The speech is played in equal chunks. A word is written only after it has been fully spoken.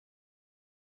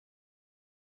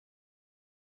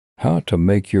How to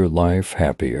make your life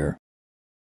happier.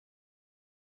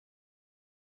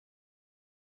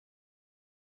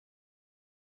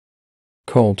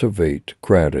 Cultivate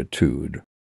gratitude.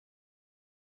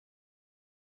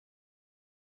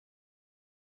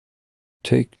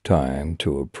 Take time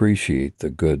to appreciate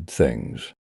the good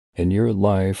things in your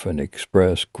life and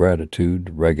express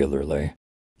gratitude regularly.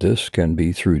 This can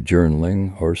be through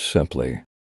journaling or simply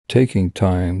taking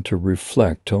time to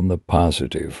reflect on the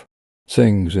positive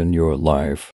things in your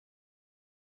life.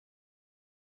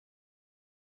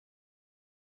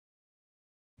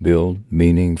 Build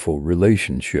meaningful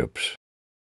relationships.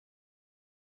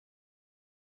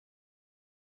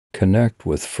 Connect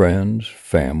with friends,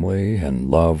 family, and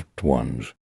loved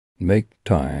ones. Make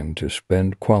time to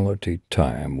spend quality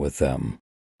time with them.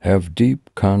 Have deep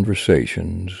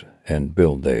conversations and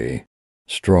build a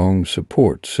strong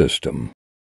support system.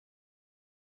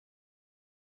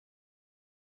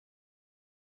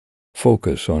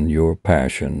 Focus on your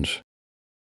passions.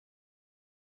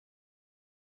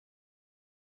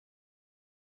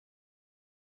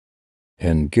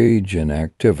 Engage in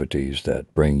activities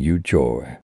that bring you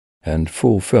joy and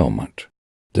fulfillment.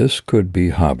 This could be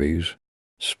hobbies,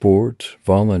 sports,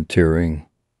 volunteering,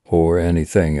 or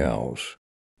anything else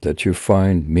that you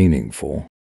find meaningful.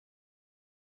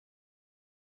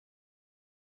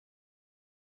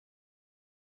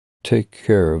 Take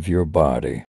care of your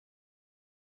body.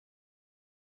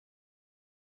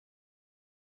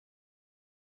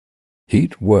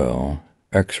 Eat well,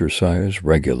 exercise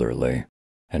regularly,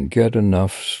 and get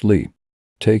enough sleep.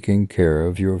 Taking care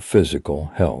of your physical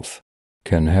health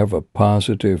can have a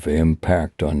positive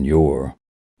impact on your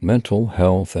mental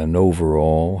health and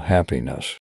overall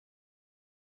happiness.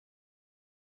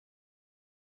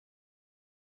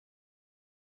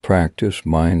 Practice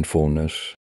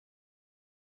mindfulness.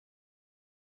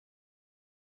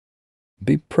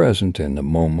 Be present in the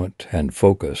moment and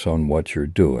focus on what you're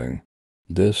doing.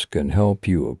 This can help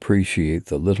you appreciate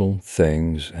the little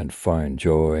things and find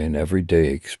joy in everyday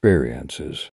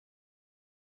experiences.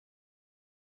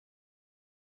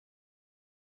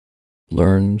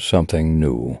 Learn something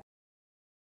new.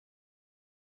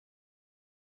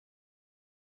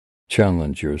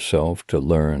 Challenge yourself to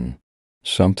learn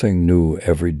something new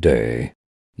every day.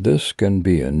 This can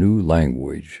be a new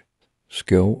language,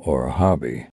 skill, or a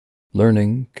hobby.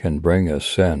 Learning can bring a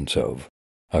sense of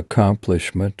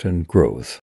accomplishment and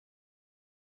growth.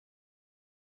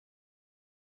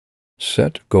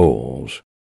 Set goals.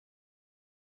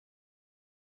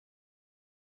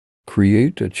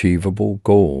 Create achievable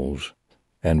goals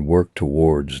and work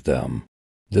towards them.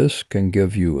 This can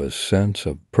give you a sense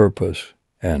of purpose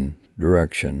and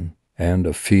direction and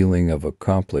a feeling of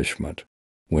accomplishment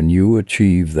when you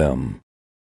achieve them.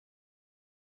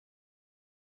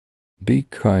 Be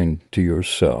kind to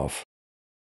yourself.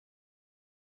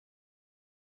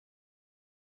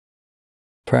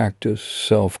 Practice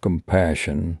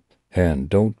self-compassion and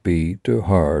don't be too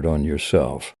hard on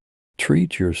yourself.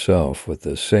 Treat yourself with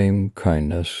the same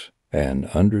kindness and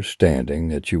understanding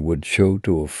that you would show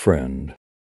to a friend.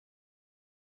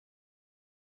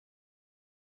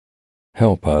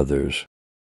 Help others.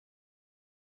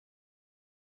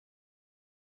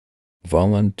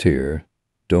 Volunteer,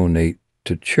 donate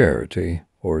to charity,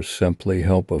 or simply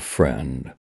help a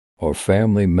friend or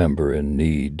family member in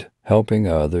need. Helping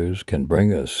others can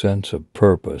bring a sense of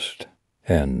purpose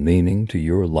and meaning to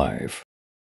your life.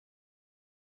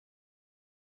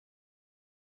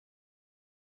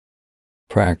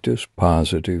 Practice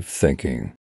positive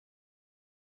thinking.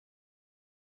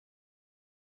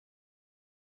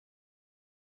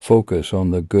 Focus on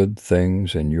the good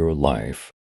things in your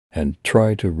life and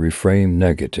try to reframe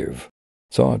negative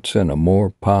thoughts in a more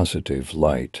positive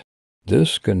light.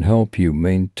 This can help you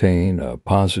maintain a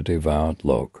positive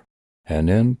outlook and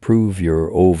improve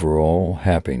your overall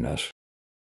happiness.